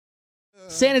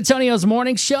San Antonio's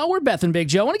morning show. We're Beth and Big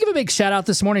Joe. I want to give a big shout out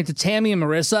this morning to Tammy and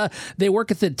Marissa. They work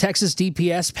at the Texas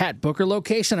DPS Pat Booker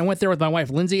location. I went there with my wife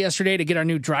Lindsay yesterday to get our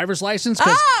new driver's license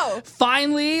because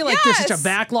finally, there's such a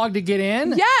backlog to get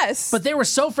in. Yes. But they were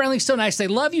so friendly, so nice. They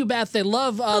love you, Beth. They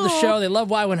love the show. They love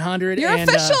Y100. You're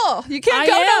official. You can't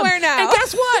go nowhere now. And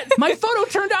guess what? My photo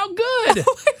turned out good.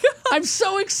 Oh my God. I'm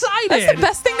so excited. That's the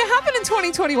best thing to happen in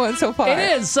 2021 so far.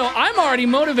 It is. So I'm already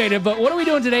motivated, but what are we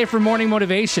doing today for morning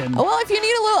motivation? Well, if you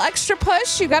need a little extra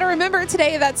push, you got to remember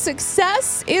today that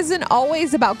success isn't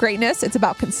always about greatness. It's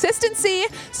about consistency.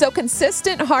 So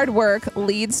consistent hard work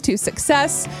leads to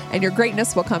success, and your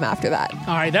greatness will come after that.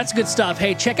 All right, that's good stuff.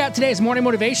 Hey, check out today's morning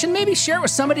motivation. Maybe share it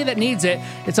with somebody that needs it.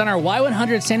 It's on our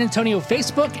Y100 San Antonio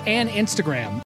Facebook and Instagram.